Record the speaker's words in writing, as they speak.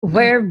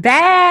We're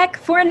back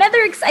for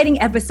another exciting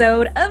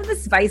episode of The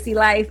Spicy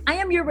Life. I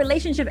am your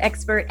relationship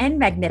expert and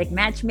magnetic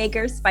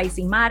matchmaker,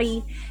 Spicy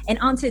Mari. And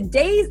on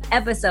today's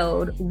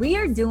episode, we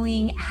are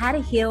doing how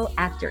to heal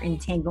after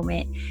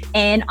entanglement.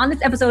 And on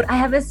this episode, I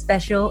have a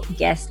special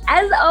guest.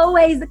 As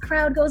always, the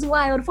crowd goes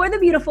wild for the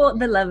beautiful,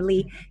 the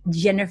lovely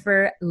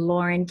Jennifer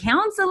Lauren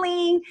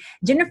Counseling.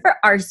 Jennifer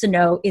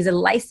Arsenault is a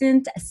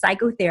licensed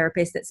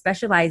psychotherapist that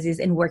specializes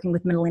in working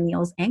with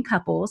millennials and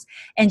couples.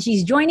 And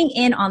she's joining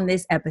in on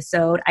this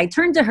episode. I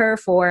turn to her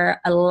for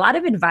a lot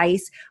of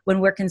advice when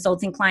we're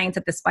consulting clients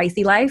at The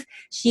Spicy Life.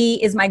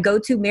 She is my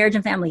go-to marriage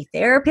and family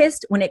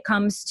therapist when it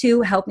comes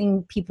to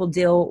helping people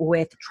deal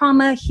with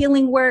trauma,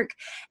 healing work,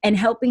 and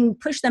helping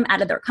push them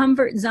out of their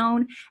comfort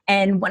zone.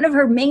 And one of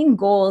her main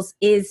goals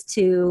is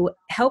to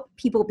help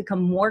people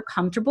become more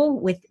comfortable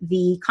with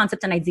the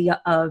concept and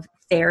idea of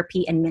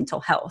therapy and mental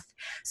health.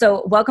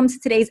 So welcome to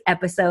today's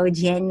episode,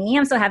 Jenny.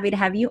 I'm so happy to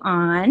have you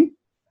on.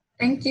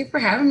 Thank you for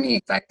having me.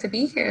 Excited to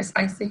be here,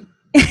 Spicy.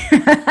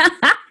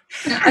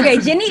 Okay,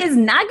 Jenny is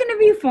not going to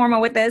be formal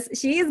with us.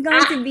 She is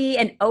going to be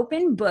an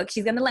open book.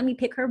 She's going to let me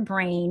pick her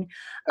brain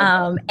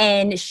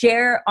and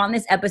share on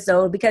this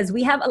episode because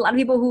we have a lot of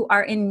people who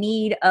are in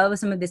need of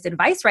some of this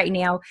advice right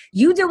now.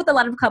 You deal with a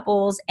lot of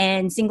couples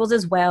and singles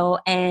as well,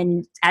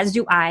 and as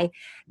do I,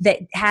 that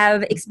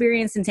have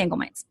experienced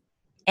entanglements.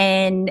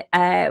 And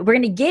we're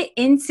going to get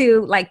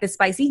into like the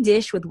spicy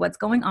dish with what's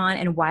going on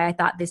and why I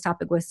thought this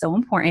topic was so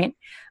important.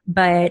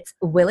 But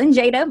Will and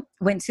Jada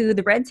went to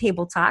the Red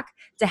Table Talk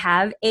to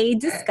have a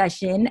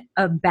discussion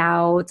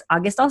about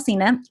August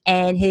Alsina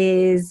and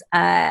his,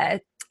 I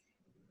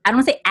don't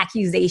want to say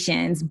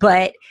accusations,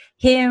 but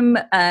him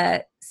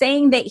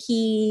saying that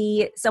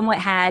he somewhat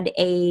had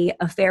a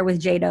affair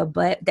with Jada,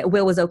 but that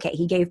Will was okay.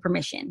 He gave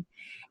permission.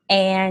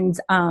 And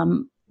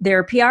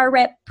their PR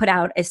rep put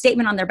out a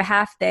statement on their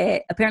behalf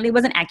that apparently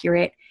wasn't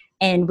accurate.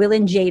 And Will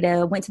and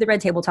Jada went to the Red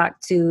Table Talk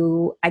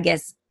to, I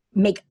guess,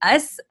 make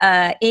us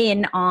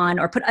in on,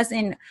 or put us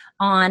in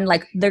on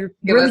like their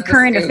really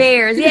current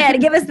affairs. Yeah, to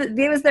give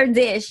us their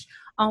dish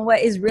on what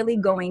is really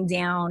going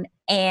down.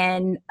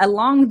 And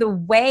along the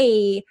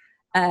way,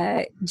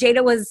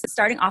 Jada was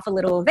starting off a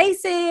little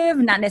evasive,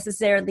 not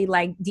necessarily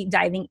like deep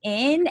diving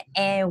in.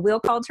 And Will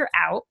called her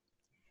out.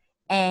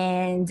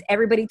 And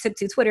everybody took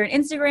to Twitter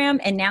and Instagram,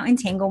 and now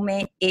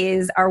entanglement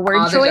is our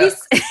word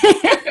choice.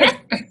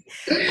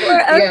 For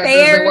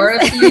affairs. The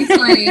word of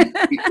 2020.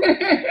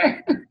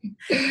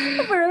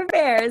 For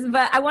affairs.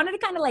 But I wanted to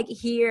kind of like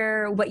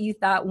hear what you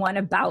thought, one,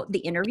 about the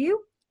interview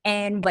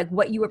and like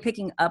what you were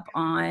picking up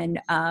on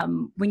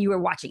when you were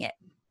watching it.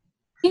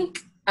 I think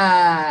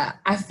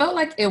I felt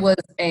like it was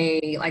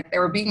they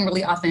were being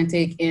really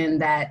authentic in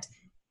that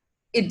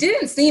it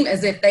didn't seem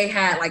as if they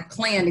had like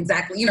planned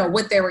exactly,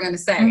 what they were going to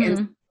say. Mm-hmm.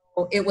 And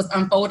so it was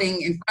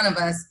unfolding in front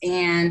of us.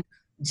 And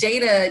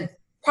Jada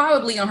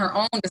probably on her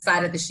own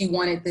decided that she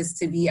wanted this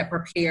to be a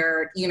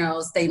prepared,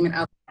 statement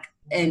of,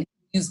 and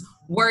use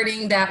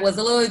wording that was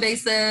a little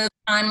evasive,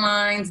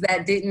 timelines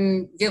that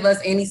didn't give us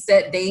any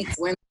set dates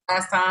when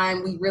last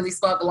time we really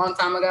spoke a long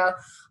time ago.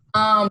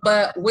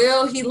 But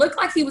Will, he looked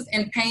like he was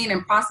in pain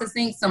and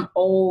processing some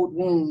old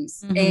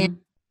wounds. Mm-hmm. And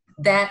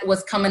that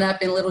was coming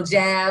up in little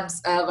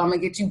jabs of I'm gonna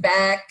get you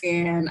back,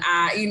 and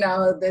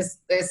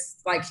this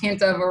like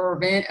hint of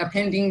a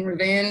pending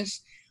revenge.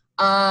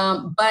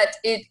 But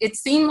it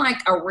seemed like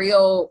a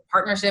real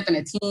partnership and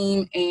a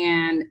team,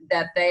 and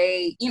that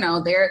they,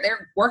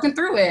 they're working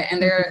through it,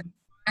 and they're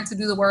trying to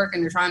do the work,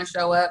 and they're trying to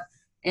show up,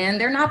 and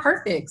they're not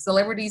perfect.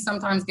 Celebrities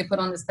sometimes get put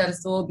on this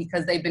pedestal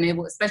because they've been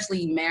able,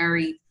 especially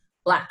married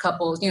Black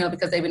couples,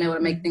 because they've been able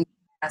to make things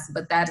fast,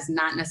 but that does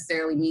not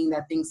necessarily mean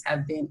that things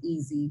have been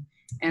easy.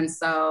 And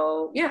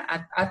so,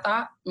 yeah,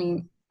 I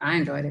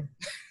enjoyed it.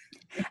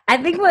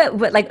 I think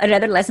what like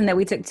another lesson that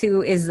we took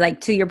too is like,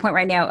 to your point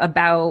right now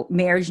about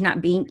marriage not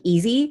being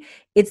easy.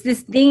 It's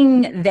this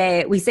thing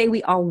that we say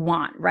we all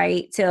want,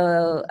 right?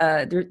 Till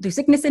through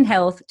sickness and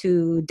health,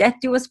 to death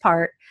do us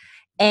part.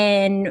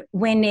 And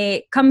when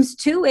it comes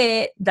to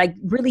it, like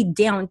really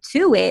down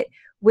to it,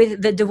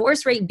 with the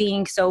divorce rate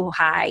being so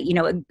high,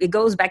 it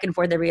goes back and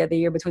forth every other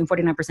year between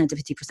 49% to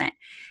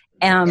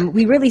 50%.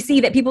 We really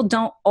see that people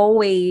don't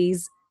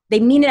always, they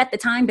mean it at the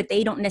time, but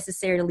they don't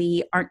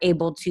necessarily aren't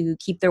able to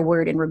keep their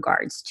word in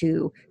regards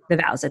to the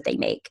vows that they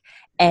make.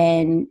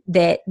 And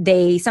that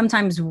they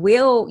sometimes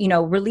will,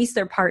 release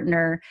their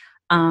partner,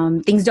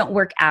 things don't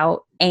work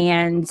out,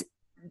 and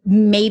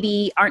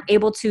maybe aren't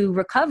able to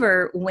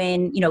recover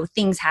when,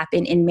 things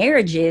happen in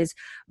marriages.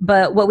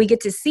 But what we get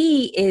to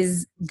see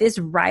is this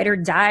ride or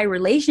die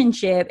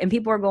relationship, and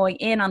people are going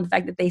in on the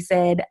fact that they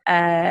said,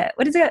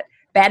 what is it?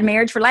 Bad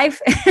marriage for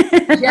life.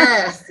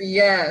 Yes.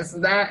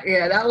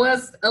 That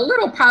was a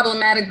little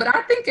problematic, but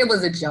I think it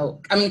was a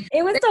joke. I mean,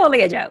 it was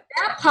totally a joke.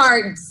 That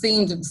part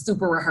seemed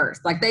super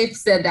rehearsed. Like they've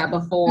said that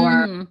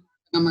before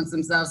amongst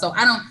themselves. So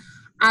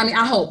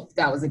I hope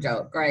that was a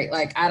joke, right?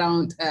 Like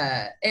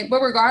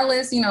but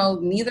regardless,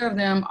 neither of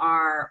them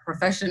are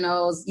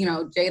professionals.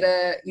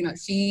 Jada,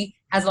 she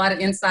has a lot of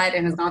insight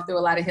and has gone through a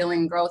lot of healing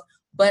and growth,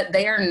 but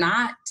they are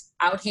not,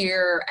 out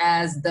here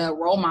as the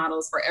role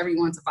models for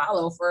everyone to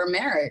follow for a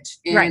marriage.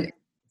 And right.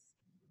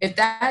 if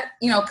that,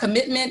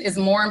 commitment is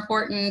more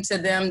important to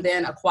them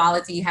than a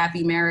quality,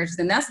 happy marriage,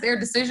 then that's their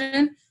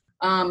decision.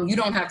 You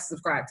don't have to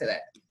subscribe to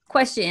that.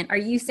 Question. Are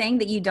you saying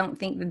that you don't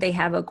think that they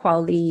have a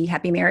quality,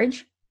 happy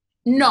marriage?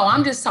 No,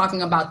 I'm just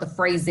talking about the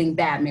phrasing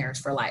bad marriage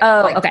for life.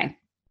 Oh, like, okay.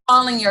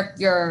 Calling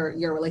your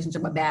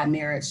relationship a bad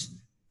marriage,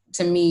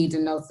 to me,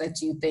 denotes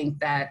that you think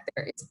that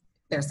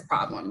there's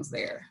problems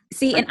there.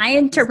 See, and I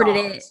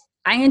interpreted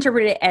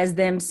it as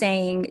them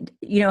saying,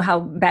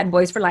 how Bad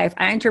Boys for Life,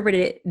 I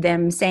interpreted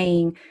them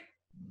saying,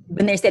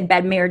 when they said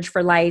bad marriage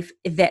for life,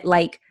 that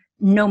like,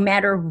 no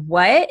matter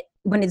what,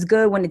 when it's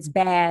good, when it's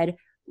bad,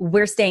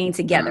 we're staying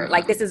together.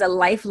 Like, this is a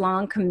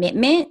lifelong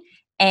commitment.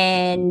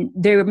 And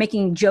they're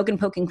making joke and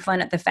poking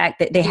fun at the fact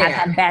that they have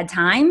had bad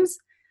times.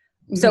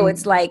 So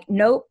it's like,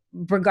 nope,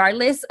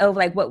 regardless of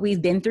like what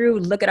we've been through,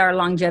 look at our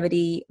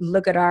longevity,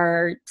 look at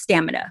our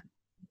stamina.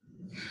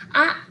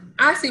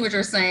 I see what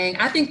you're saying.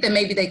 I think that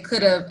maybe they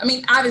could have,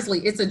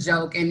 obviously it's a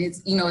joke and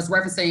it's, it's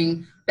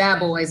referencing Bad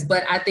Boys,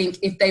 but I think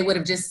if they would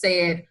have just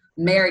said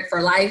married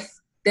for life,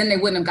 then they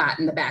wouldn't have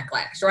gotten the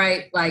backlash,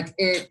 right? Like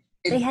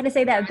they had to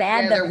say that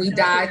bad that we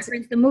died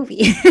the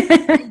movie.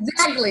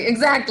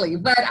 Exactly.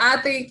 But I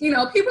think,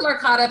 people are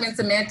caught up in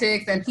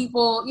semantics and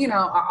people,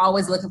 are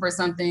always looking for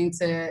something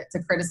to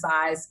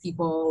criticize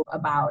people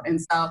about.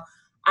 And so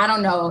I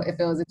don't know if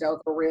it was a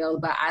joke or real,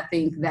 but I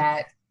think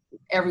that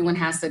everyone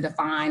has to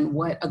define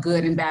what a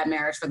good and bad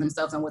marriage for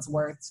themselves and what's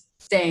worth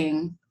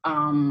staying,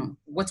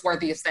 what's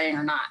worthy of staying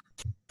or not.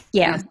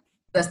 Yeah.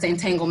 That's the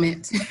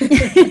entanglement.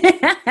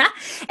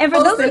 And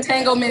for those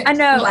entanglement, I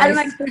know. I'm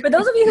like, for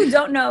those of you who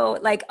don't know,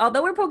 like,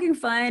 although we're poking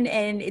fun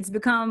and it's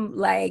become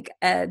like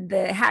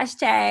the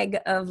hashtag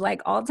of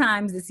like all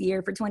times this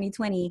year for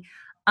 2020,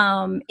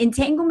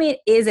 entanglement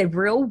is a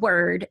real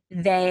word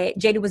that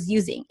Jada was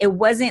using. It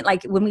wasn't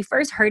like when we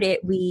first heard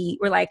it, we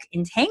were like,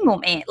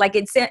 entanglement. Like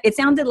it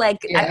sounded like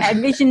I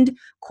envisioned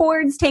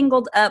cords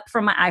tangled up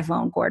from my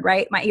iPhone cord,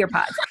 right? My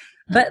earpods.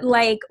 But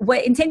like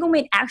what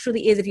entanglement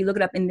actually is, if you look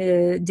it up in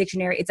the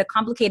dictionary, it's a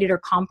complicated or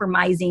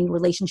compromising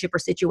relationship or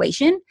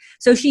situation.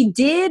 So she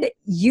did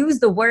use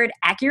the word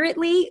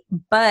accurately,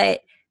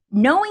 but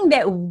knowing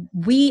that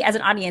we as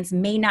an audience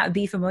may not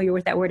be familiar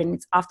with that word, and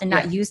it's often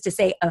not used to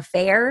say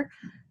affair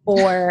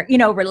or,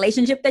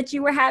 relationship that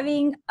you were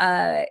having,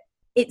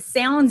 it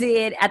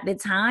sounded at the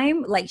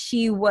time like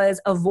she was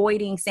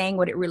avoiding saying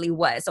what it really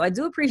was. So I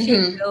do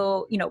appreciate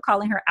Bill,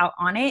 calling her out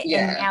on it.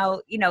 And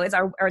now, it's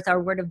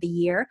our word of the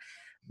year.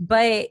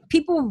 But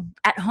people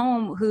at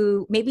home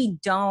who maybe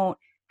don't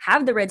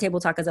have the Red Table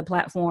Talk as a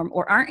platform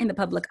or aren't in the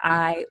public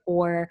eye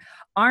or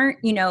aren't,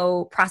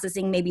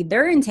 processing maybe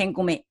their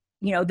entanglement,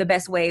 the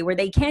best way where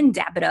they can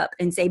dap it up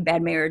and say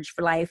bad marriage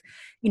for life.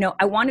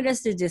 I wanted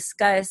us to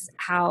discuss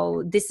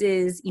how this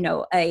is,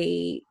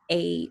 a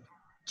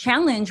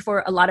challenge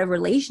for a lot of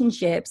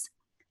relationships,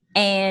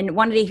 and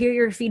wanted to hear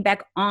your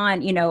feedback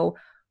on,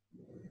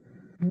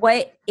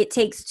 what it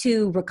takes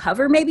to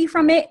recover maybe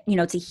from it,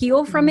 to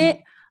heal from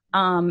it.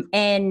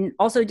 And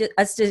also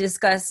us to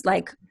discuss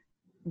like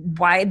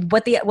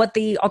what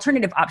the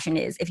alternative option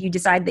is. If you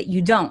decide that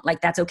you don't,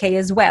 like, that's okay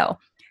as well.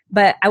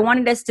 But I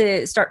wanted us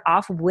to start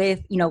off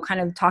with, kind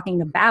of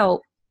talking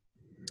about,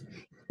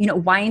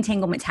 why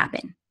entanglements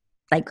happen.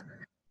 Like,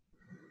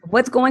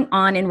 what's going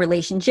on in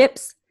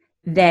relationships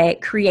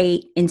that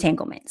create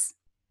entanglements?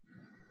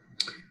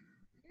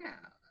 Yeah.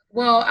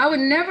 Well, I would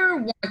never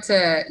want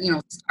to,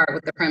 start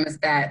with the premise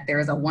that there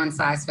is a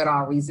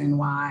one-size-fits-all reason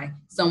why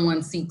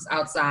someone seeks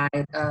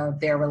outside of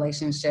their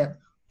relationship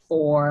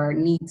for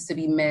needs to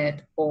be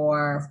met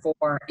or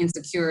for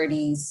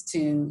insecurities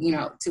to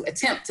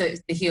attempt to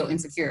heal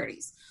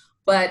insecurities.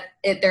 But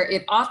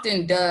it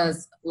often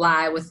does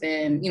lie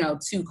within,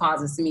 two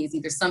causes to me. It's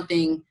either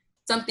something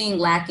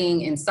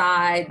lacking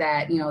inside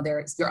that,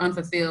 you're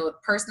unfulfilled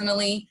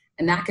personally,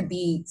 and that could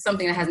be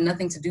something that has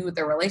nothing to do with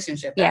their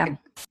relationship. That could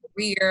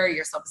be career,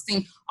 your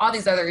self-esteem, all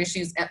these other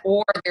issues,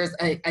 or there's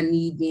a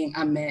need being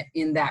unmet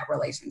in that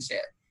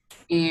relationship.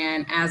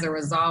 And as a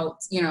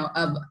result,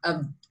 of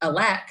a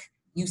lack,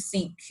 you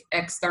seek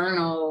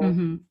external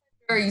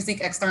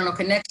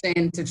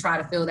connection to try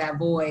to fill that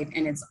void.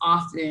 And you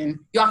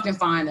often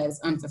find that it's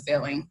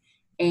unfulfilling.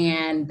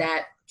 And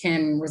that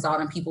can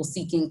result in people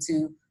seeking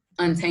to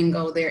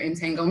untangle their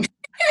entanglement,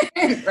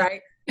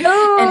 right? Changing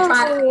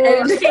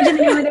the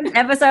name of this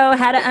episode,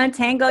 how to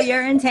untangle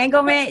your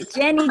entanglement.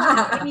 Jenny,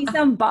 just give me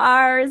some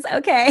bars.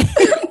 Okay.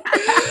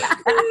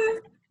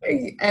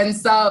 And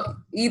so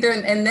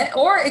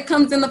or it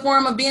comes in the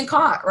form of being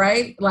caught,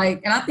 right?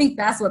 Like, and I think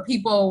that's what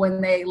people, when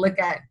they look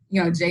at,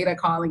 Jada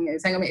calling it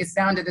entanglement, it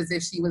sounded as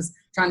if she was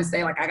trying to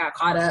say, like, I got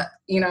caught up,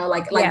 and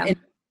play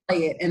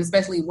it. And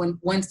especially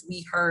once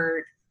we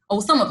heard,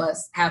 some of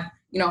us have,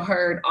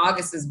 heard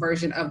August's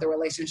version of the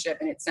relationship,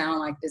 and it sounded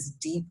like this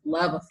deep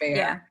love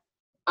affair.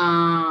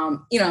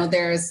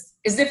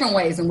 It's different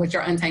ways in which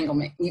your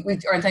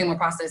entanglement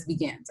process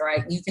begins,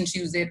 right? You can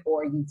choose it,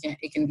 or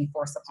it can be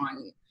forced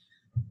upon you.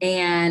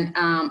 And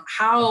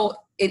how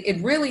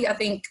it really, I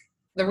think,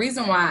 the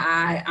reason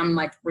why I'm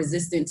like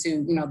resistant to,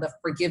 you know, the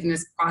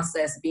forgiveness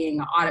process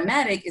being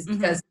automatic is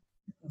because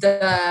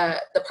the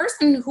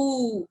person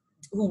who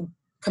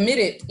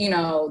committed, you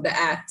know, the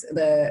act,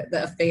 the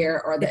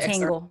affair, or the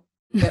tangle.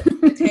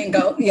 The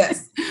tango,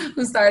 yes,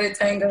 who started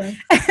tangling.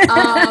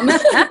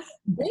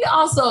 They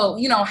also,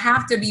 you know,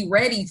 have to be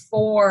ready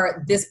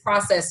for this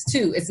process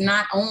too. It's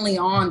not only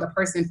on the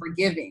person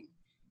forgiving,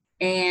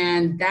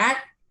 and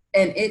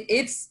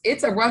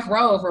it's a rough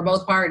road for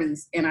both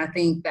parties. And I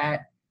think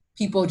that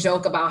people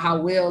joke about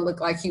how Will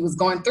looked like he was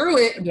going through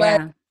it,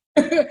 Yeah.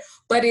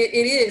 but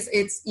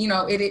it's, you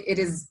know, it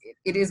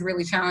is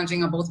really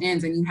challenging on both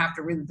ends, and you have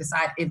to really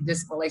decide if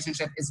this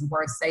relationship is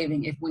worth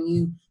saving. If when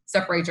you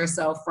separate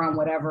yourself from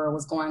whatever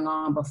was going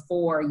on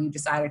before you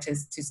decided to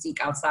seek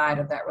outside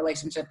of that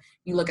relationship,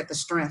 you look at the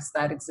strengths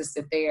that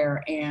existed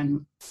there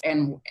and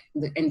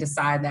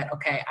decide that,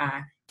 okay,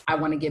 I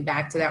want to get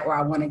back to that, or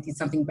I want to do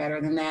something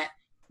better than that,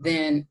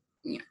 then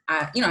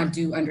I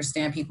do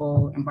understand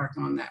people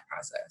embarking on that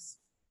process.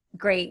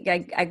 Great.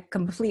 I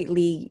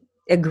completely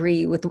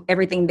agree with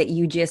everything that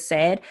you just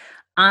said.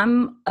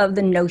 I'm of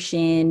the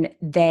notion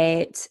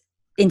that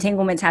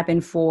entanglements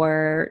happen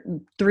for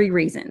 3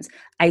 reasons.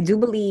 I do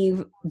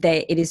believe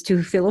that it is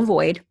to fill a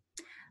void.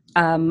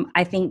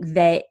 I think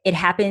that it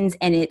happens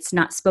and it's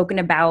not spoken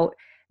about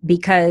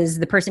because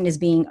the person is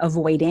being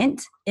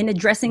avoidant in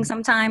addressing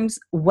sometimes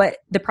what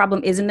the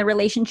problem is in the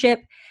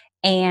relationship,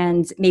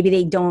 and maybe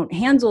they don't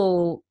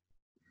handle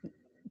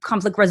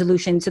conflict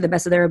resolution to the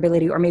best of their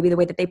ability, or maybe the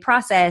way that they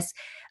process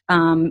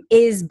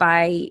is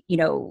by, you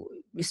know,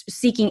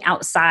 seeking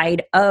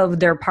outside of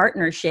their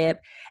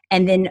partnership.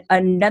 And then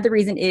another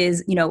reason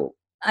is, you know,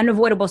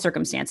 unavoidable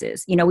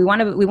circumstances. You know, we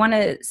want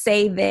to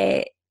say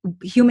that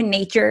human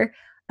nature,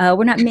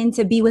 we're not meant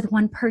to be with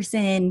one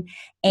person,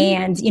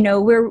 and you know,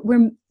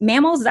 we're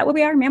mammals. Is that what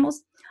we are?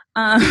 Mammals.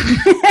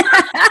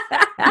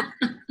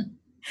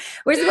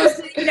 We're supposed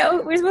to, you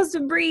know, we're supposed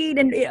to breed,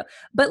 and you know,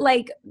 but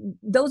like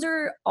those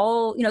are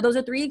all, you know, those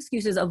are 3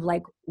 excuses of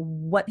like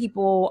what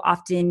people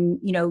often,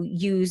 you know,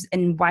 use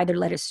and why they're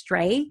led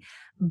astray.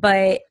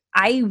 But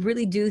I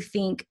really do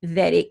think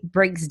that it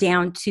breaks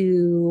down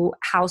to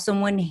how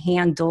someone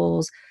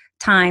handles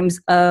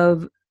times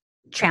of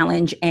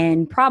challenge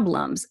and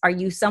problems. Are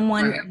you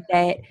someone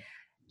that,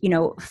 you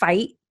know,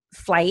 fight,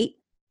 flight?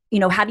 You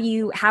know, how do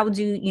you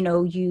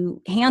know,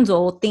 you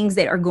handle things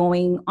that are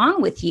going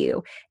on with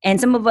you?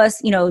 And some of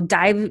us, you know,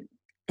 dive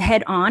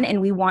head on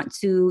and we want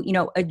to, you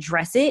know,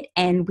 address it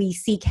and we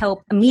seek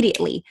help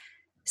immediately.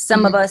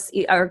 Some of us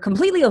are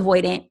completely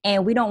avoidant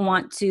and we don't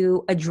want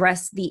to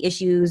address the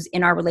issues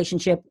in our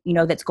relationship, you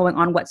know, that's going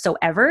on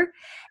whatsoever.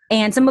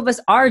 And some of us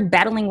are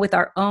battling with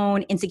our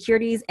own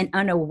insecurities and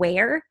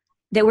unaware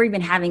that we're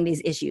even having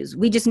these issues.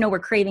 We just know we're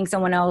craving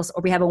someone else,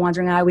 or we have a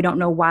wandering eye. We don't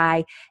know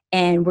why.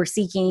 And we're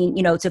seeking,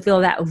 you know, to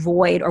fill that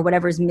void or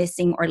whatever is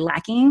missing or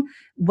lacking,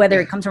 whether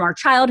it comes from our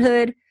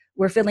childhood,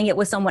 we're filling it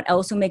with someone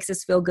else who makes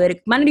us feel good.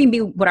 It might not even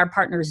be what our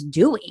partner's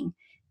doing.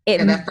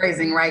 And that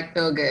phrasing, right?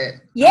 Feel good.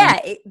 Yeah.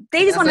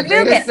 They just want to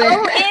feel good.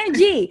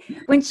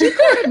 OMG. When she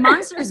quoted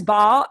Monsters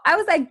Ball, I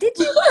was like, did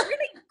you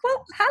really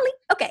quote Holly?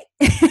 Okay.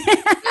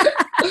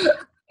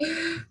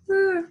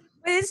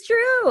 It's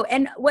true.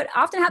 And what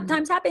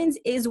oftentimes happens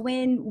is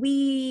when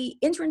we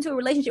enter into a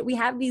relationship, we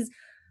have these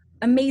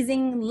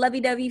amazing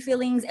lovey-dovey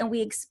feelings and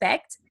we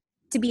expect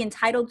to be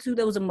entitled to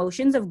those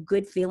emotions of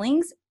good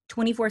feelings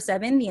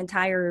 24/7 the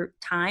entire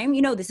time.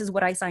 You know, this is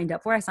what I signed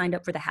up for. I signed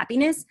up for the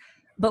happiness.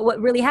 But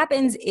what really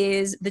happens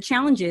is the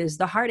challenges,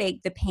 the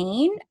heartache, the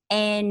pain,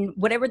 and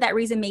whatever that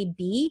reason may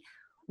be,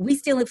 we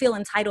still feel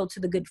entitled to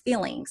the good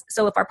feelings.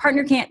 So if our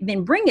partner can't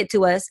then bring it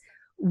to us,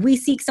 we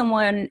seek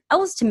someone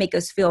else to make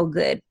us feel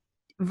good,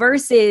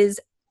 versus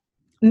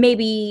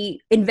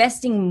maybe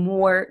investing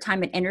more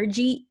time and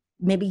energy,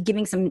 maybe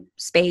giving some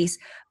space,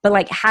 but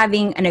like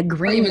having an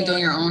agreement. Or even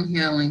doing your own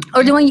healing.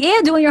 Or doing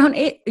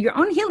your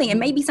own healing, and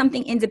maybe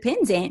something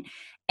independent.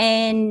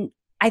 And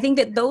I think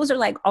that those are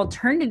like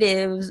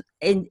alternatives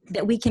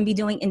that we can be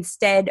doing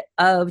instead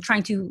of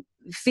trying to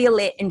feel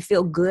it and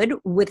feel good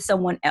with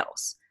someone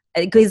else.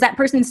 Because that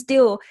person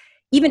still,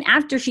 even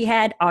after she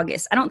had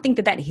August, I don't think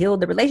that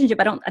healed the relationship.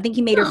 I think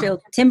he made her feel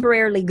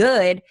temporarily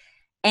good.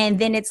 And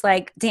then it's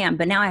like, damn,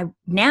 but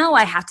now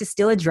I have to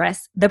still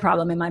address the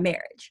problem in my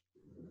marriage.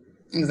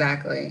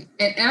 Exactly.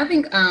 And I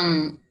think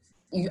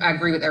I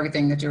agree with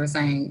everything that you were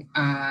saying.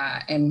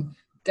 And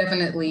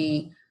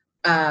definitely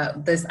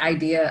this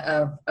idea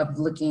of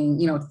looking,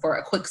 you know, for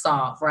a quick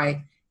solve,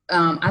 right?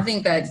 I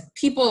think that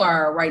people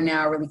are right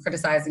now really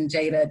criticizing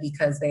Jada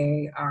because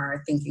they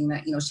are thinking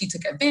that, you know, she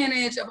took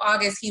advantage of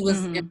August. He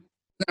was in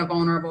a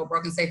vulnerable,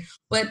 broken state.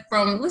 But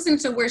from listening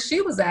to where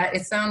she was at,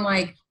 it sounded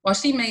like while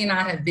she may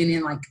not have been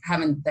in like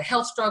having the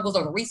health struggles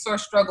or the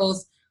resource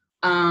struggles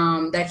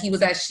that he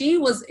was at, she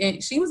was in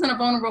a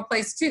vulnerable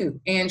place too.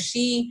 And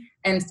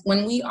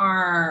when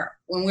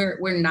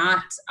we're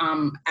not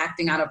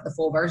acting out of the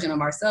full version of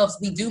ourselves,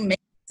 we do make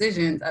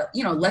decisions,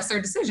 lesser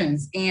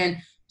decisions. And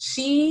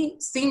she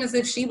seemed as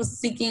if she was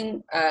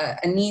seeking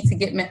a need to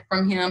get met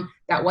from him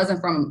that wasn't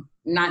from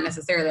not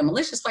necessarily a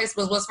malicious place,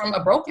 but was from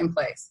a broken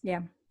place.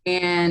 Yeah.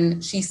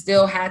 And she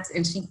still had to,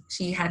 and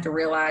she had to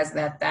realize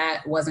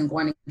that wasn't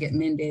going to get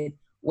mended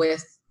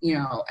with,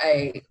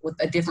 with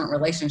a different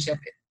relationship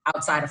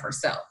outside of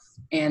herself.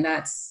 And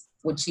that's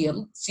what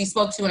she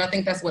spoke to. And I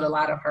think that's what a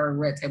lot of her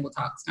Red Table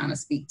Talks kind of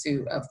speak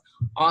to, of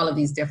all of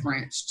these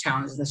different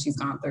challenges that she's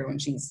gone through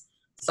and she's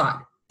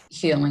sought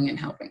healing and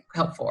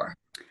help for.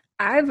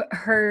 I've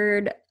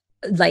heard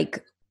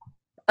like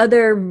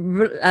other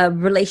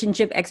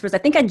relationship experts. I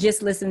think I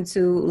just listened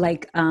to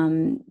like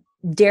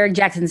Derek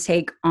Jackson's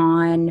take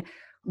on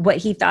what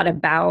he thought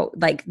about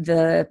like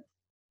the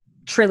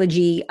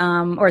trilogy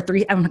or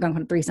three. I'm not going to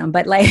call it threesome,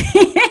 but like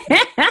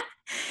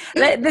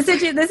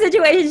the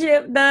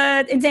situation,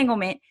 the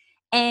entanglement,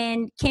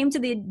 and came to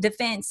the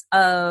defense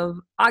of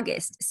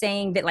August,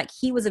 saying that like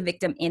he was a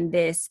victim in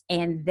this,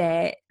 and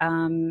that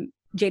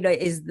Jada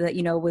is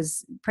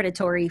was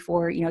predatory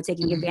for,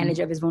 taking advantage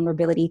of his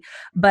vulnerability.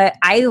 But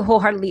I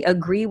wholeheartedly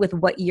agree with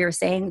what you're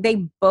saying.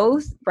 They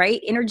both,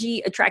 right?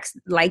 Energy attracts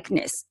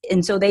likeness.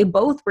 And so they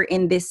both were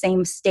in this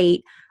same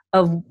state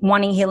of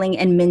wanting healing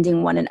and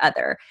mending one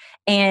another.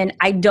 And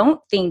I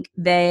don't think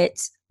that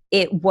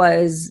it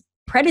was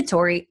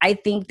predatory. I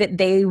think that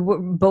they were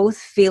both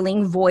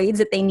feeling voids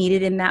that they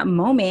needed in that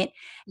moment.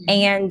 Mm-hmm.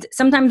 And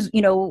sometimes,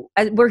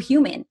 we're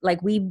human,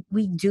 like we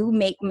do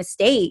make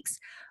mistakes,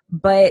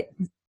 but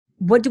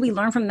what do we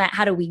learn from that?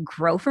 How do we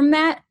grow from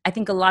that? I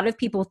think a lot of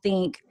people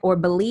think or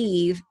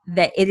believe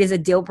that it is a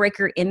deal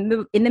breaker in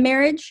the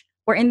marriage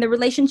or in the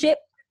relationship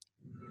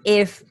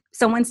if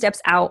someone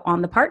steps out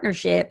on the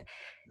partnership.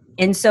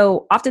 And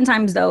so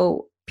oftentimes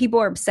though, people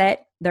are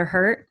upset, they're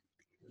hurt,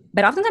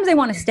 but oftentimes they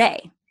want to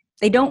stay.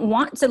 They don't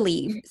want to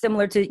leave,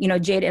 similar to,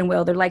 Jada and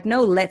Will. They're like,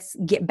 no, let's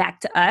get back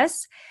to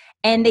us.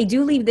 And they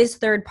do leave this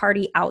third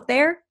party out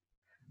there,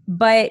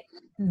 but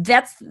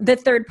that's the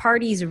third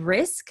party's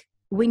risk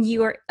when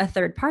you are a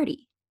third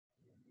party.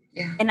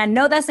 Yeah. And I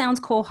know that sounds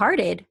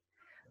cold-hearted,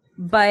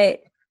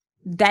 but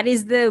that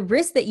is the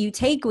risk that you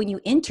take when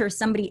you enter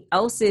somebody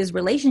else's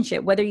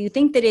relationship. Whether you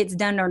think that it's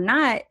done or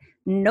not,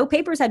 no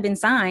papers had been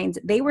signed.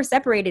 They were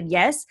separated,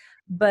 yes,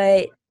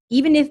 but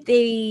even if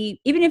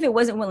it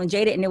wasn't Will and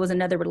Jada and it was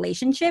another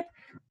relationship,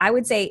 I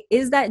would say,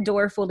 is that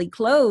door fully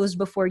closed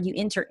before you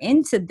enter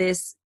into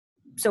this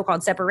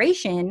so-called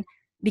separation?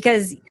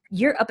 Because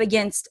you're up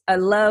against a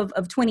love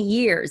of 20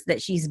 years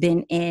that she's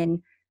been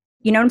in.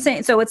 You know what I'm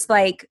saying? So it's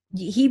like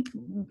my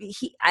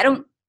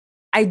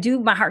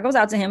heart goes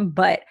out to him,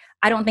 but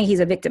I don't think he's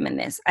a victim in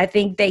this. I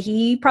think that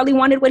he probably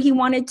wanted what he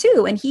wanted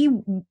too. And he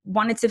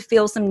wanted to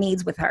fill some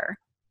needs with her.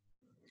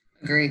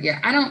 Agreed. Yeah.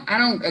 I don't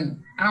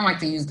like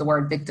to use the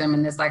word victim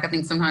in this. Like, I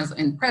think sometimes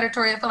in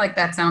predatory, I feel like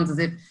that sounds as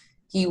if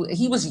he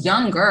was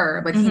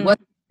younger, but he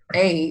wasn't her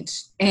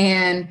age,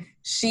 and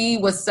she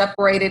was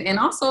separated. And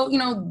also,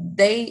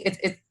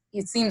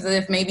 it seems as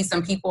if maybe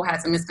some people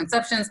had some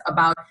misconceptions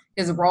about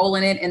his role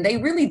in it, and they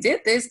really did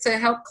this to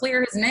help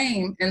clear his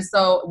name. And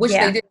so, which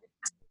they did.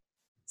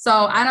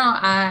 So I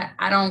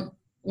don't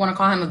want to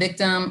call him a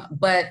victim,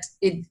 but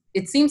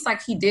it seems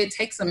like he did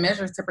take some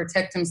measures to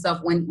protect himself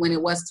when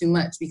it was too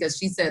much, because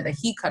she said that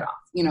he cut off,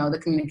 the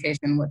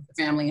communication with the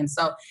family. And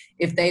so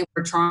if they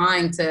were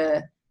trying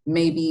to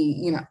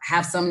maybe,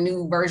 have some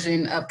new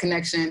version of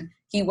connection,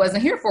 he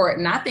wasn't here for it.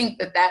 And I think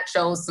that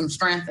shows some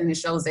strength, and it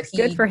shows that he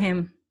good for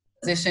him.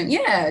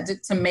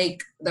 To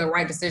make the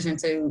right decision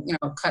to,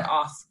 cut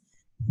off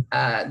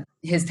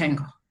his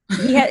tangle.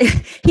 He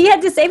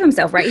had to save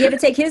himself, right? He had to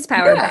take his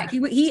power back.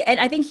 And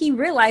I think he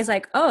realized,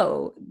 like,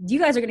 oh, you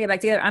guys are going to get back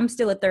together. I'm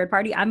still a third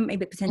party. I'm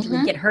maybe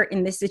potentially get hurt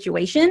in this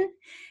situation.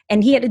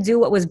 And he had to do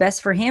what was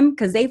best for him,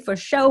 because they for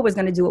sure was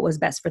going to do what was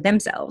best for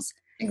themselves.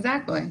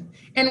 Exactly.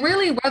 And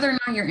really, whether or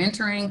not you're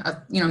entering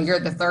you're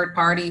the third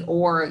party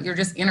or you're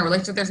just in a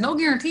relationship, there's no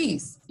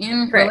guarantees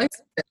in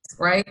relationships,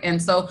 right? And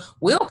so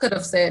Will could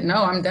have said, no,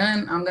 I'm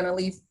done. I'm going to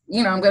leave.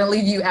 I'm going to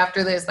leave you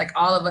after this. Like,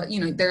 all of it,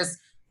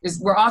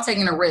 we're all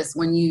taking a risk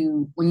when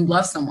you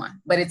love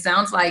someone. But it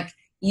sounds like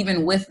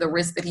even with the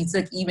risk that he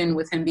took, even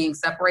with him being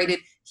separated,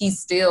 he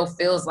still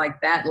feels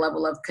like that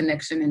level of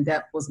connection and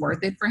depth was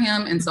worth it for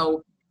him. And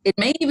so it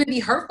may even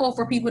be hurtful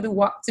for people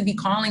to be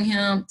calling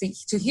him,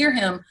 to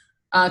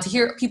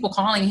hear people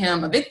calling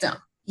him a victim.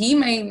 He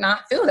may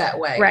not feel that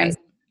way. Right. He's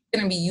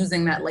going to be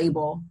using that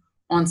label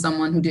on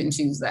someone who didn't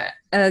choose that.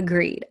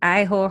 Agreed.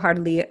 I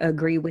wholeheartedly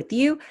agree with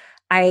you.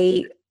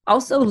 I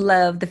also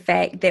love the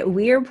fact that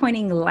we're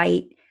pointing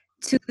light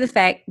to the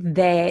fact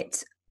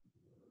that,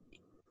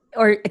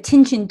 or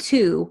attention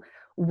to,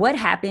 what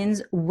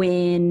happens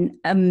when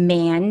a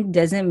man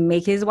doesn't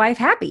make his wife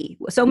happy.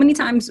 So many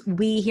times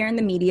we hear in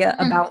the media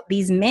about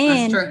these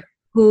men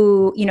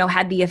who,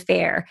 had the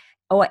affair.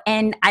 Oh,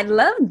 and I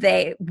love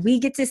that we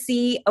get to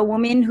see a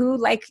woman who,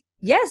 like,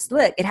 yes,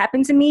 look, it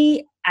happened to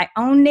me. I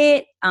owned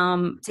it,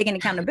 taking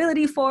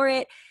accountability for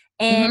it.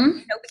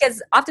 And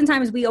because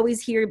oftentimes we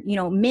always hear,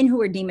 men who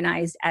are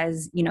demonized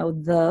as,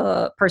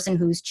 the person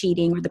who's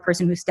cheating or the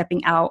person who's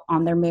stepping out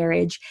on their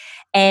marriage.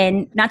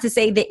 And not to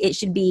say that it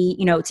should be,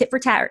 tit for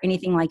tat or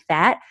anything like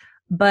that.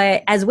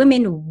 But as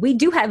women, we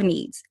do have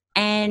needs.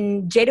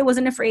 And Jada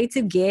wasn't afraid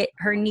to get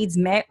her needs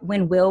met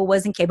when Will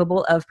was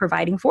incapable of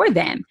providing for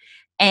them.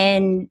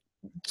 And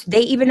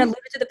they even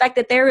alluded to the fact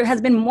that there has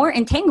been more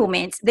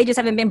entanglements. They just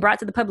haven't been brought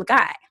to the public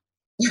eye.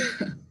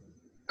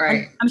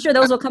 Right. I'm sure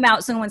those will come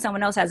out soon when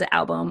someone else has an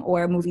album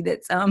or a movie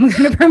that's going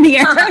to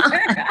premiere.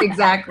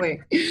 Exactly.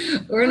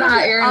 We're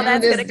not airing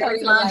this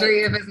dirty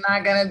laundry if it's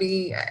not going to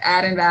be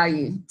adding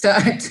value to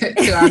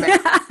our marriage.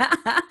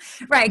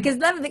 Right, because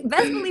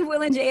best believe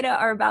Will and Jada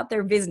are about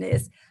their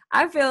business.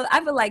 I feel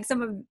like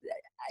some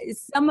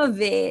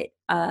of it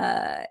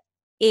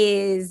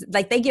is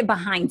like they get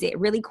behind it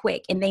really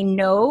quick, and they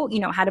know,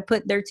 how to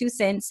put their 2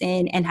 cents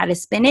in and how to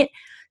spin it.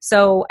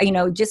 So,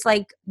 just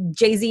like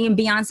Jay-Z and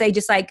Beyonce,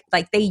 just like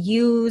they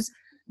use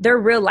their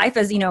real life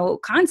as,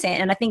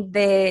 content. And I think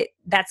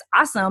that's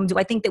awesome. Do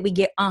I think that we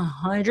get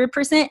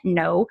 100%?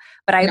 No,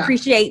 but I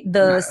appreciate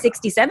the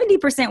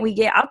 60-70% we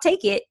get. I'll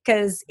take it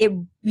because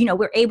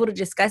we're able to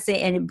discuss it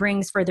and it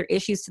brings further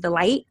issues to the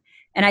light.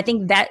 And I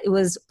think that it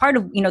was part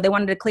of, they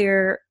wanted to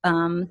clear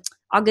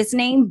August's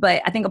name,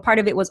 but I think a part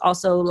of it was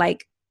also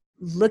like,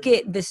 look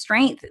at the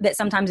strength that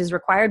sometimes is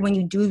required when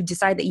you do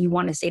decide that you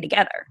want to stay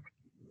together.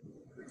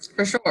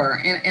 For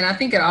sure. And I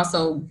think it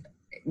also,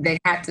 they're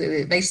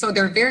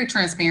very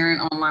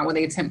transparent online, where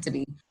they attempt to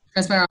be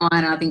transparent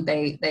online. And I think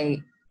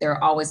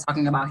they're always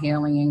talking about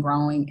healing and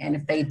growing. And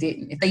if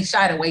they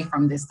shied away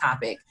from this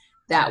topic,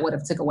 that would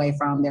have took away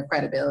from their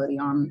credibility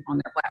on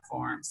their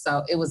platform.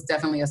 So it was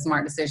definitely a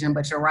smart decision,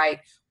 but you're right.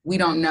 We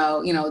don't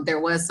know, there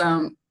was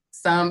some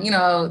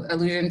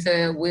allusion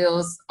to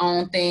Will's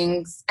own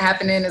things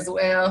happening as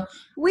well.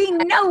 We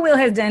know Will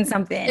has done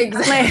something.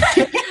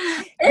 Exactly.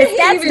 The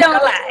stats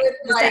don't lie.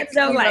 The stats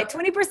don't lie.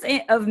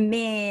 20% of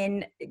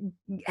men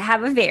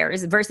have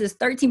affairs versus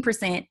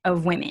 13%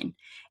 of women.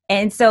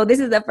 And so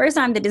this is the first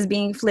time that is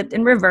being flipped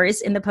and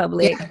reversed in the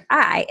public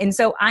eye. And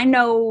so I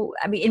know,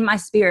 in my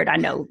spirit, I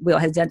know Will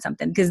has done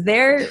something, because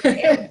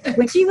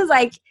when she was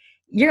like,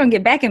 you're going to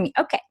get back at me.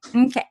 Okay.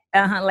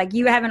 Like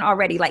you haven't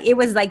already. Like it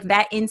was like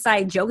that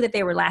inside joke that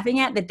they were laughing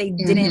at that they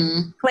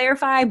didn't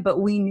clarify, but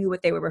we knew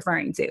what they were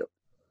referring to.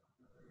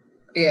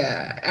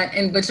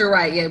 Yeah. But you're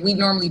right. Yeah. We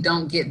normally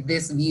don't get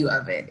this view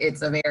of it.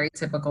 It's a very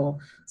typical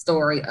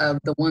story of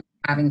the woman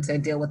having to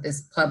deal with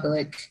this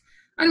public,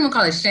 I don't want to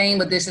call it shame,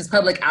 but this is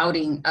public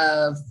outing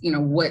of,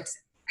 what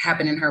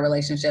happened in her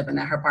relationship, and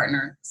that her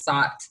partner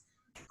sought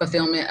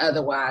fulfillment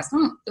otherwise.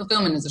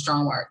 Fulfillment is a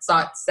strong word.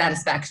 Sought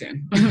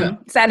satisfaction.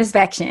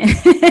 Satisfaction.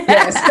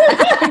 Yes.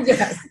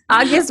 Yes.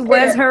 August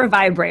was her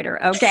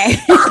vibrator. Okay.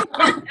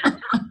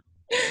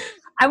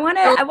 I want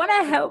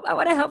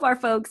to help our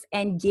folks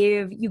and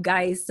give you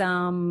guys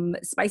some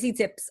spicy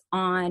tips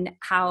on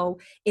how,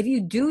 if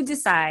you do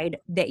decide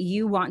that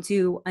you want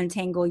to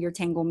untangle your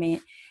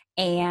tanglement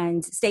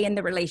and stay in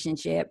the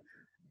relationship,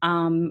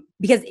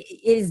 because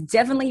it is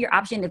definitely your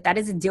option. If that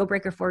is a deal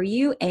breaker for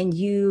you and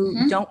you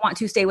don't want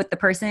to stay with the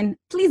person,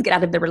 please get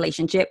out of the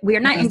relationship. We are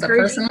not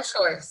encouraging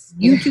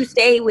you to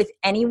stay with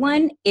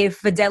anyone if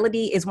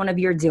fidelity is one of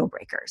your deal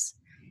breakers.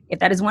 If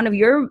that is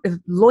if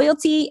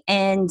loyalty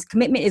and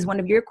commitment is one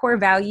of your core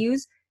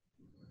values,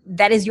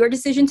 that is your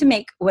decision to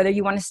make whether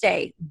you want to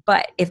stay.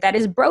 But if that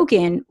is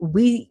broken,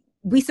 we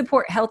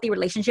support healthy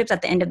relationships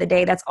at the end of the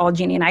day. That's all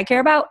Jeannie and I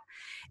care about.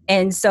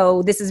 And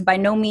so this is by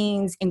no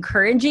means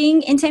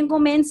encouraging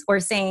entanglements or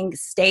saying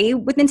stay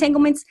with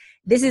entanglements.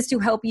 This is to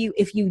help you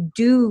if you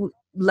do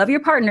love your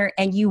partner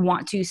and you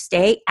want to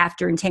stay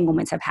after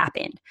entanglements have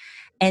happened.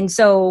 And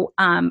so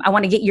I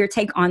want to get your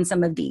take on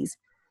some of these.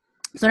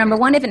 So number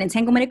one, if an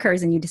entanglement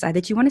occurs and you decide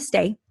that you want to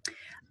stay,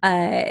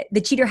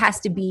 the cheater has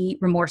to be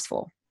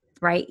remorseful,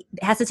 right?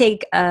 It has to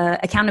take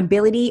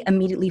accountability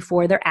immediately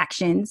for their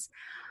actions.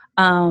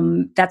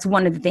 That's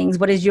one of the things.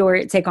 What is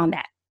your take on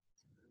that?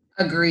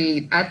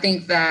 Agreed. I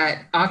think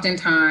that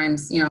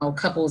oftentimes,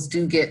 couples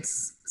do get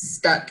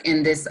stuck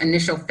in this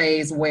initial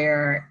phase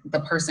where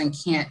the person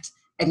can't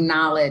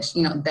acknowledge,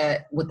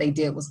 that what they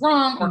did was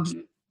wrong, or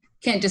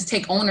can't just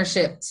take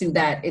ownership to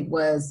that it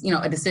was,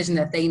 a decision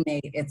that they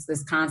made. It's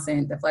this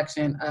constant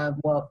deflection of,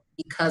 well,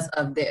 because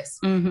of this.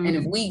 And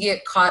if we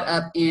get caught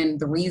up in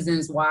the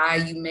reasons why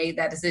you made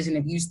that decision,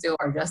 if you still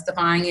are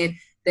justifying it,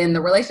 then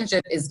the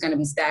relationship is going to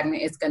be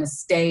stagnant. It's going to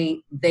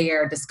stay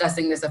there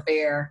discussing this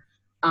affair.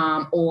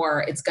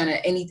 Or it's going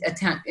to,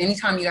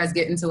 anytime you guys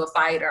get into a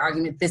fight or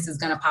argument, this is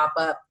going to pop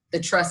up. The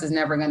trust is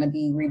never going to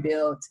be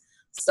rebuilt.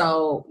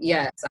 So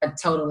yes, I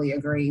totally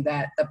agree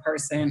that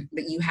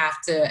that you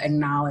have to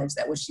acknowledge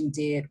that what you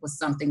did was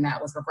something that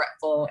was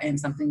regretful and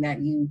something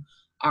that you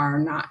are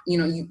not,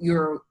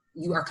 you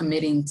are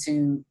committing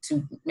to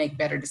make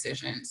better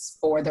decisions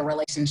for the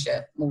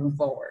relationship moving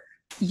forward.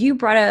 You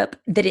brought up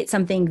that it's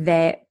something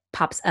that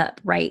pops up,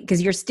 right?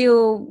 Because you're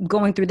still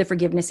going through the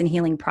forgiveness and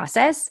healing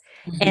process.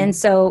 And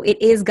so it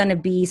is going to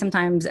be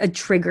sometimes a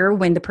trigger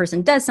when the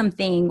person does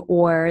something,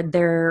 or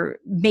they're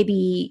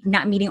maybe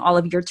not meeting all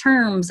of your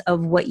terms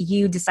of what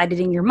you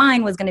decided in your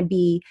mind was going to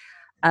be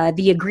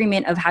the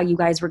agreement of how you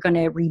guys were going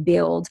to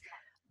rebuild.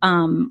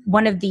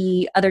 One of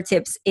the other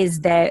tips is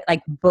that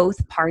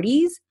both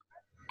parties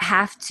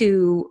have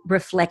to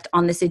reflect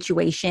on the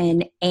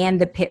situation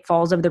and the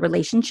pitfalls of the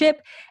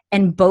relationship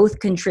and both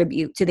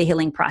contribute to the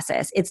healing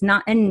process. It's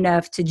not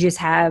enough to just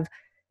have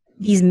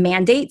these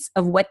mandates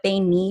of what they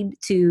need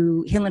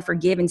to heal and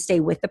forgive and stay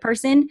with the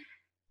person.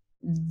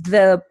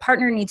 The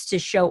partner needs to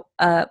show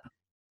up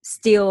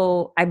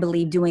still, I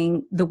believe,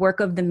 doing the work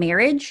of the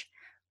marriage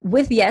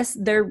with, yes,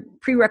 their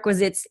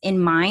prerequisites in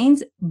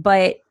mind,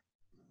 but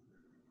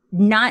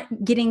not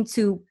getting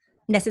to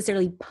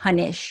necessarily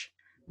punish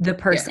the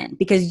person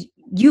because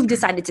you've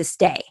decided to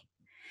stay.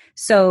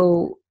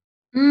 So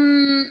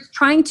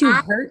trying to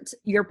hurt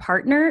your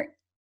partner,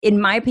 in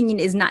my opinion,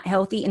 is not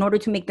healthy in order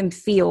to make them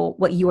feel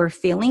what you are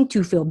feeling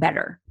to feel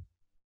better.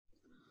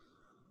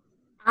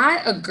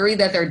 I agree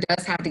that there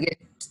does have to get,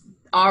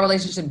 our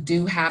relationship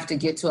do have to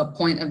get to a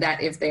point of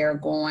that if they're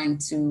going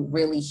to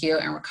really heal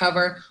and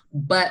recover.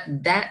 But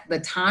that the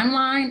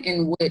timeline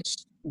in which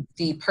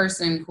the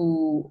person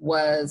who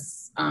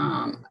was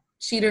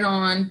cheated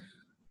on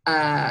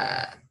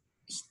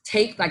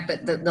take, like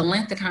the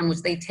length of time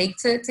which they take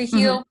to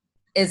heal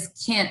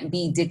can't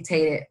be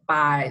dictated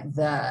by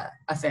the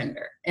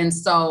offender. And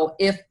so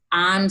if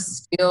I'm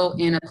still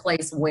in a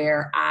place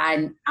where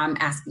I'm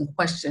asking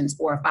questions,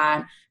 or if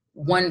I'm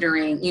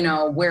wondering, you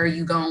know, where are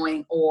you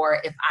going? Or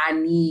if I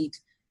need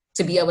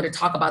to be able to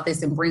talk about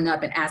this and bring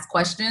up and ask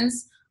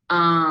questions,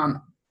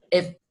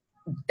 if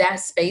that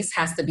space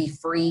has to be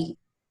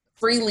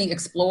freely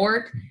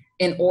explored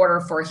in order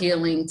for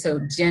healing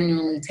to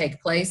genuinely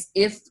take place.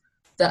 If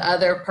the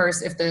other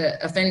person, if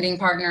the offending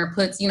partner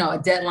puts, you know, a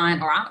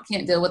deadline, or I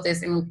can't deal with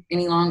this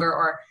any longer,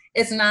 or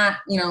it's not,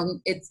 you know,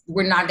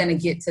 we're not going to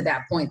get to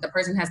that point. The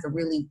person has to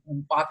really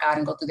walk out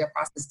and go through their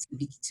process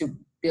to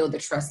build the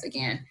trust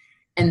again.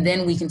 And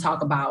then we can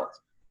talk about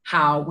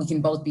how we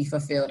can both be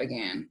fulfilled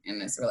again in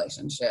this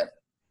relationship.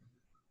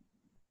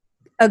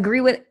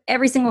 Agree with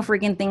every single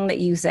freaking thing that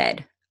you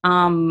said.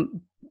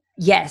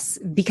 Yes,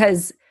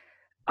 because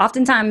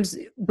oftentimes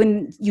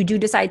when you do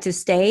decide to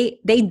stay,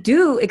 they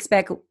do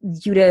expect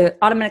you to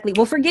automatically,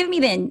 well, forgive me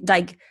then,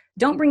 like,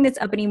 don't bring this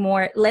up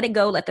anymore. Let it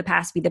go. Let the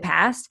past be the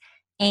past.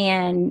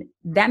 And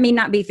that may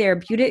not be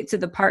therapeutic to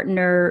the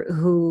partner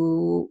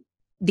who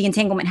the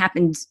entanglement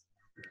happened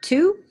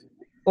to,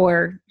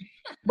 or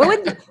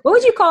what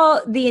would you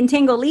call the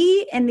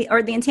entanglee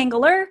or the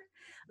entangler?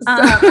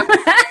 What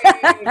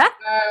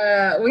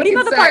do you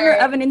call the partner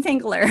of an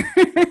entangler?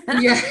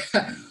 Yeah.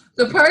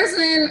 The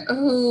person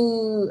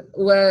who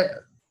was,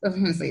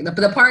 let's see,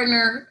 the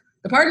partner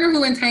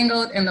who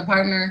entangled and the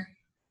partner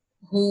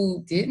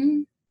who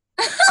didn't.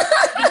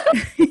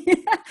 We're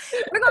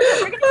gonna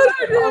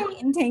all the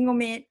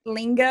entanglement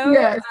lingo.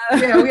 Yes.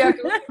 Yeah, we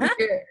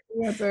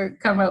have to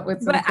come up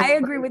with something. But I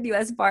agree with you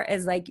as far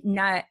as like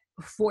not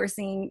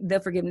forcing the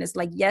forgiveness.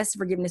 Like, yes,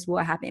 forgiveness will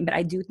happen, but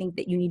I do think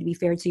that you need to be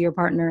fair to your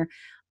partner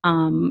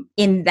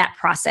in that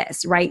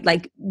process, right?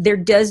 Like, there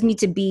does need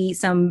to be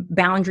some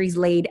boundaries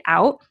laid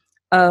out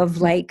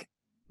of like,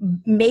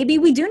 maybe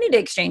we do need to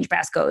exchange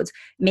passcodes.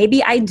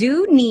 Maybe I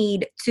do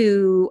need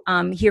to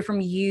hear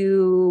from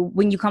you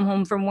when you come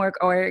home from work,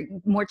 or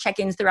more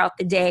check-ins throughout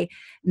the day.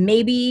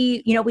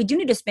 Maybe, you know, we do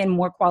need to spend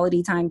more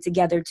quality time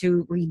together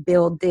to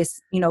rebuild this,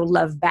 you know,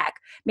 love back.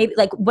 Maybe,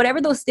 like, whatever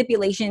those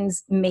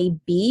stipulations may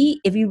be,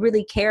 if you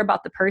really care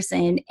about the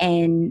person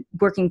and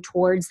working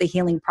towards the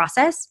healing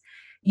process,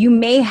 you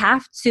may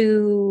have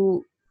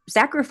to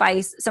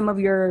sacrifice some of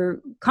your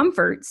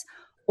comforts,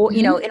 or,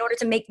 you know, in order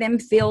to make them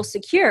feel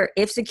secure,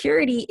 if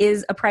security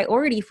is a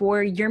priority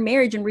for your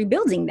marriage and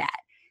rebuilding that.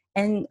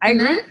 And I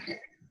agree.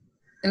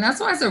 And that's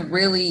why it's a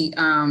really,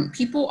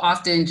 people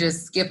often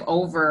just skip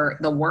over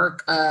the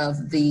work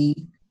of the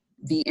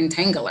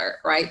entangler,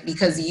 right?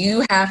 Because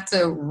you have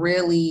to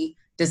really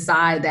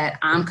decide that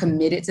I'm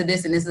committed to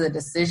this and this is a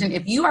decision.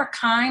 If you are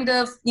kind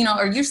of, you know,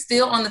 or you're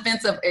still on the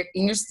fence of, and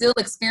you're still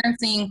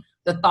experiencing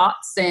the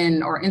thoughts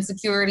or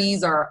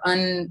insecurities or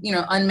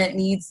unmet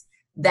needs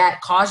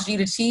that caused you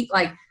to cheat,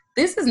 like,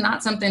 this is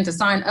not something to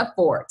sign up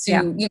for, to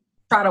you know,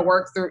 try to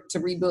work through to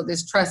rebuild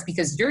this trust,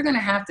 because you're going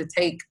to have to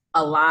take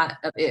a lot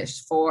of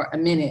ish for a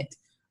minute.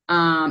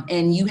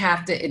 And you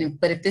have to,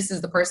 but if this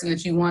is the person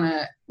that you want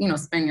to, you know,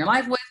 spend your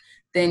life with,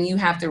 then you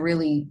have to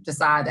really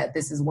decide that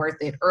this is worth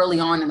it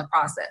early on in the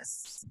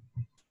process.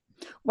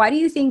 Why do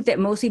you think that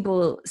most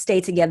people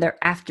stay together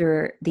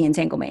after the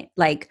entanglement?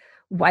 Like,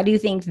 why do you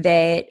think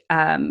that,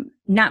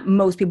 not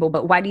most people,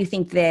 but why do you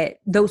think that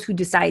those who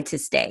decide to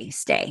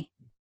stay?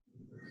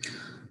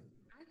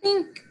 I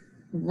think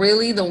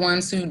really the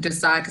ones who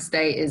decide to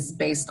stay is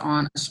based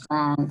on a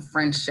strong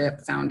friendship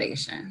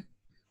foundation.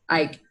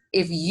 Like,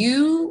 if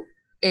your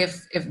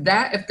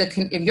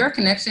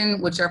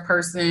connection with your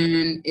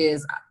person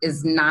is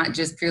not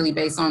just purely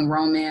based on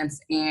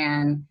romance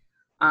and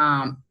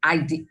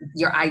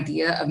your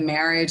idea of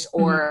marriage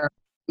or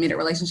committed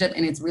relationship,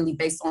 and it's really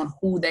based on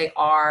who they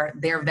are,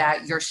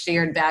 your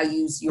shared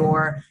values,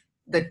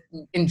 the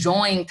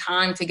enjoying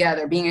time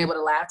together, being able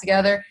to laugh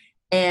together,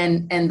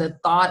 and the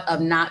thought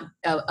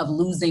of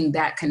losing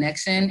that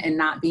connection and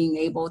not being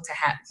able to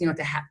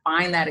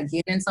find that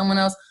again in someone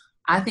else.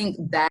 I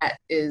think that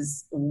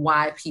is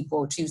why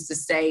people choose to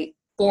stay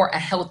for a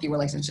healthy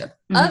relationship.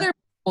 Mm-hmm. Other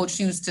people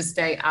choose to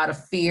stay out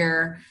of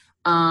fear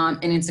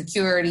and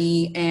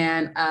insecurity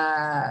and,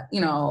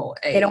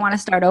 they don't want to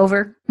start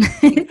over.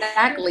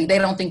 Exactly. They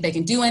don't think they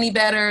can do any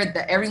better,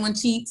 that everyone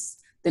cheats.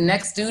 The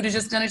next dude is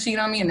just going to cheat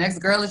on me. The next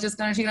girl is just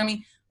going to cheat on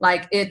me.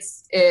 Like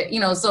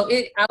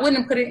I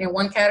wouldn't put it in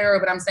one category,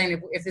 but I'm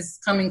saying if it's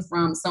coming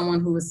from someone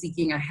who is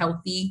seeking a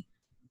healthy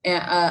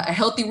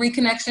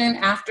reconnection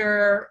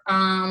after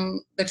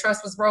the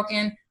trust was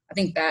broken, I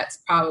think that's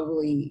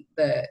probably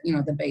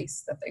the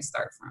base that they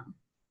start from.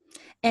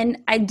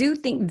 And I do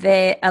think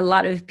that a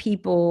lot of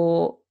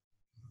people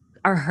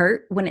are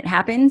hurt when it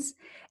happens.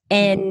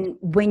 And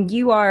when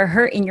you are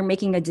hurt and you're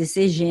making a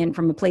decision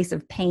from a place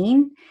of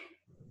pain,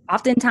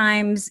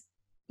 oftentimes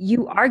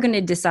you are going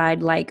to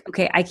decide like,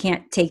 okay, I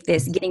can't take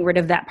this. Getting rid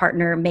of that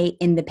partner may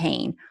end the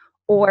pain,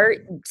 or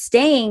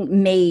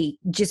staying may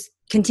just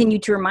continue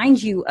to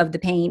remind you of the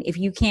pain if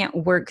you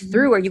can't work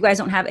through, or you guys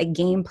don't have a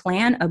game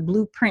plan, a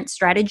blueprint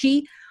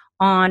strategy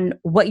on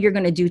what you're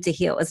going to do to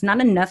heal. It's not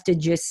enough to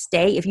just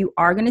stay. If you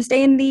are going to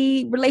stay in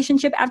the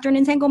relationship after an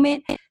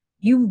entanglement,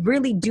 you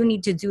really do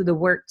need to do the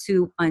work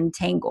to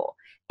untangle.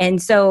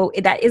 And so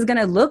that is going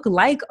to look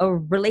like a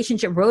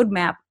relationship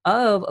roadmap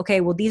of,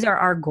 okay, well, these are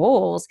our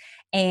goals,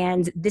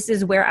 and this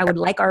is where I would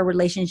like our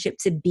relationship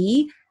to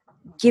be.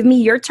 Give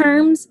me your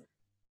terms.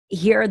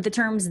 Here are the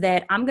terms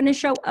that I'm going to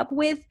show up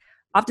with.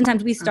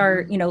 Oftentimes we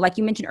start, like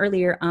you mentioned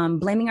earlier,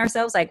 blaming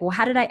ourselves. Like, well,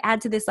 how did I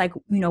add to this? Like,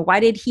 why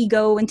did he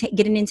go and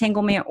get an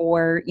entanglement?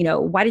 Or,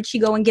 why did she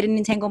go and get an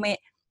entanglement?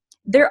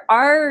 There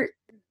are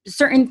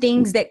certain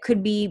things that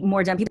could be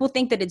more done. People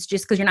think that it's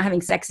just because you're not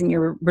having sex in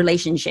your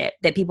relationship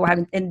that people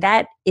haven't. And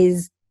that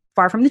is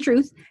far from the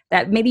truth.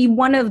 That may be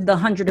one of the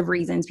 100 of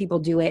reasons people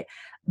do it,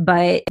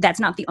 but that's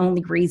not the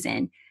only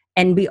reason.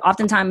 And we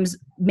oftentimes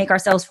make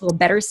ourselves feel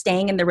better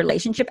staying in the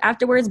relationship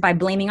afterwards by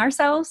blaming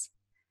ourselves,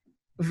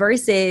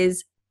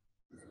 versus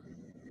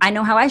I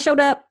know how I showed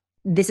up.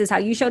 This is how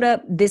you showed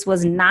up. This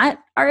was not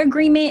our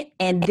agreement.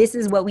 And this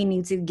is what we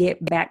need to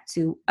get back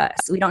to us.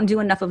 We don't do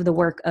enough of the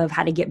work of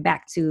how to get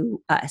back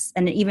to us,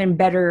 and an even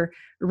better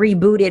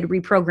rebooted,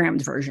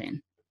 reprogrammed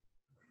version.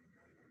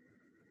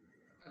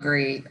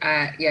 Agreed.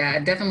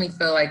 I definitely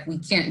feel like we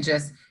can't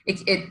just,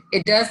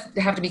 it does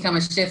have to become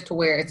a shift to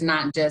where it's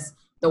not just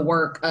the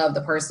work of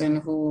the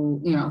person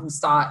who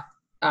sought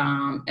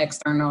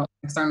external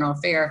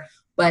affair,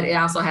 but it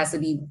also has to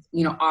be,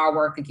 our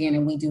work again.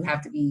 And we do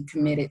have to be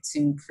committed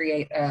to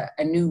create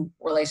a new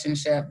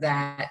relationship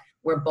that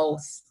we're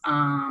both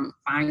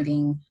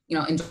finding,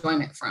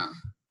 enjoyment from.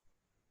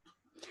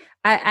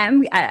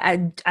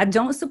 I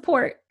don't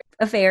support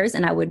affairs,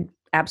 and I would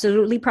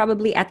absolutely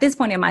probably at this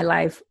point in my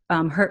life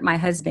hurt my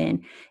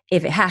husband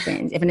if it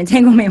happens, if an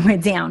entanglement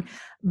went down.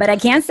 But I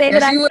can't say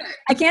that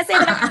I can't say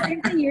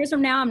that 10 years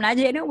from now I'm not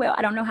dating well.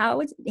 I don't know how I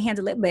would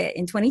handle it, but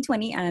in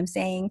 2020 I'm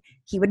saying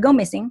he would go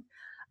missing.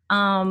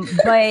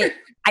 But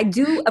I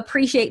do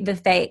appreciate the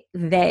fact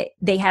that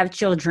they have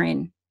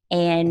children,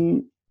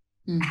 and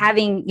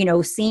having,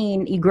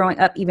 seen you growing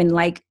up, even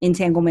like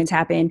entanglements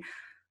happen,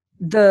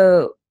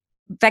 the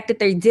fact that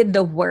they did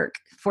the work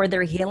for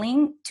their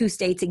healing to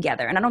stay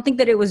together. And I don't think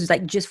that it was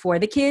like just for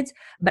the kids,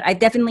 but I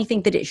definitely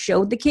think that it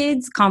showed the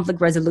kids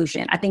conflict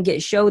resolution. I think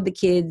it showed the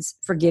kids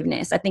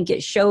forgiveness. I think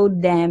it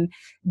showed them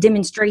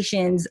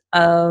demonstrations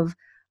of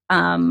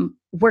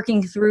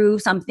working through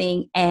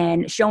something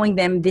and showing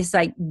them this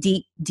like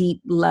deep,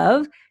 deep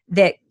love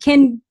that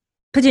can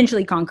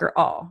potentially conquer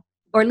all.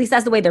 Or at least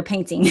that's the way they're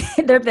painting.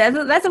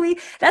 That's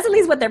at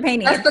least what they're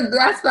painting. That's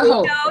the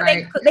hope.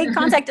 Right? They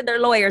contacted their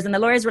lawyers, and the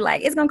lawyers were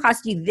like, "It's going to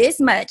cost you this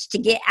much to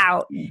get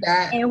out."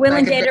 And Will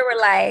and Jada were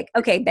like,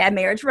 "Okay, bad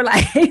marriage for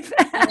life."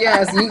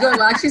 Yes, you go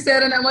like she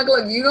said, and I'm like,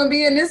 "Look, you're gonna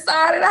be in this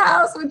side of the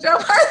house with your."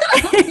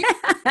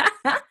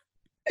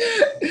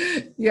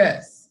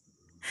 Yes,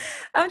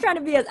 I'm trying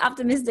to be as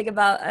optimistic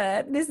about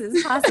this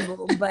as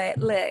possible, but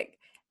look,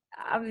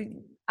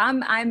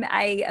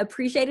 I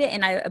appreciate it,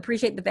 and I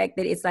appreciate the fact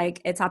that it's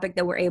like a topic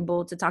that we're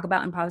able to talk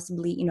about and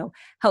possibly,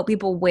 help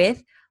people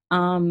with,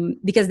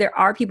 because there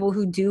are people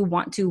who do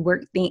want to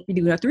work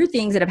through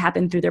things that have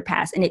happened through their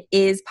past, and it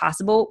is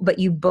possible, but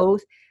you both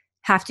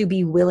have to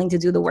be willing to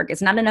do the work.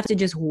 It's not enough to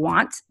just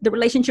want the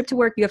relationship to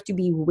work. You have to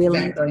be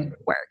willing to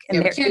work,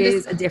 and there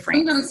is a difference.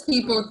 Sometimes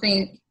people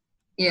think,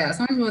 I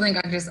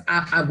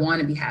want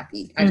to be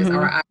happy.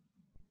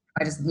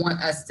 I just want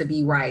us to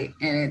be right.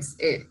 And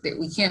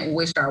we can't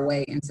wish our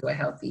way into a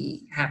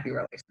healthy, happy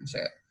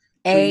relationship.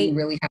 We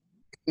really have to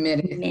be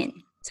committed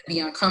to be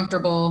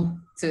uncomfortable,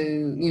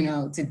 to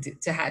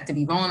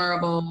be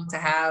vulnerable, to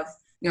have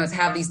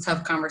these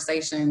tough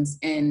conversations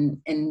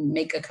and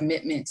make a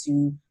commitment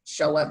to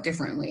show up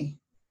differently.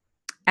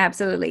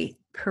 Absolutely.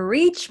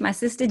 Preach, my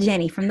sister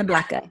Jenny from the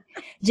Block Up.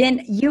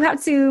 Jen, you have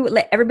to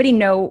let everybody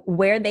know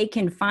where they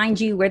can find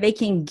you, where they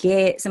can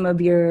get some of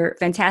your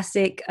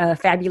fantastic,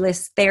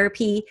 fabulous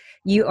therapy.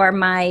 You are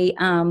my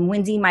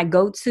Wendy, my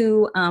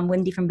go-to,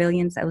 Wendy from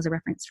Billions. That was a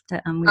reference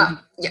to Wendy.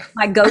 Yeah.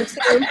 My go-to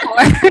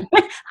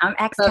for I'm Love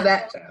acting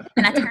that show.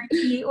 and I turn to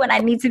you when I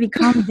need to be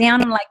calmed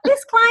down. I'm like,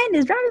 this client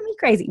is driving me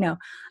crazy. No.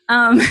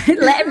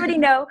 Let everybody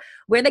know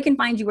where they can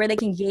find you, where they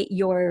can get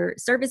your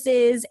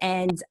services,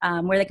 and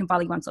where they can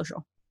follow you on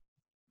social.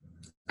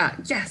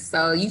 Yes.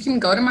 So you can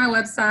go to my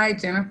website,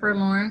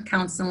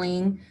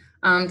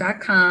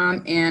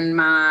 JenniferLaurenCounseling.com, and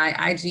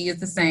my IG is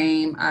the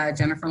same,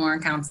 Jennifer Lauren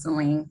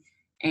Counseling.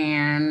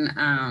 And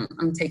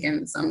I'm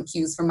taking some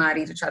cues from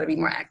Madi to try to be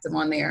more active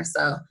on there.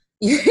 So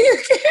you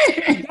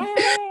can.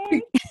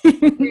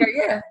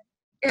 Yeah.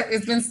 Yeah,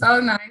 it's been so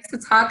nice to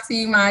talk to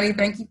you, Madi.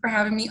 Thank you for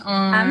having me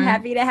on. I'm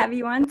happy to have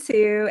you on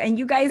too. And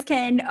you guys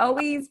can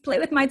always play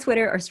with my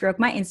Twitter or stroke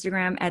my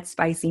Instagram at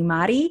Spicy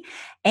Madi,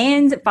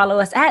 and follow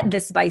us at The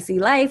Spicy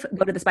Life.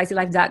 Go to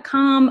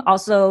thespicylife.com.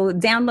 Also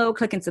download,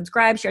 click and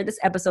subscribe, share this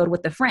episode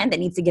with a friend that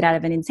needs to get out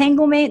of an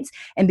entanglement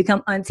and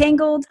become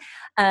untangled.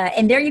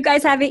 And there you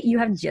guys have it. You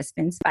have just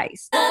been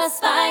spiced. The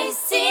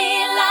Spicy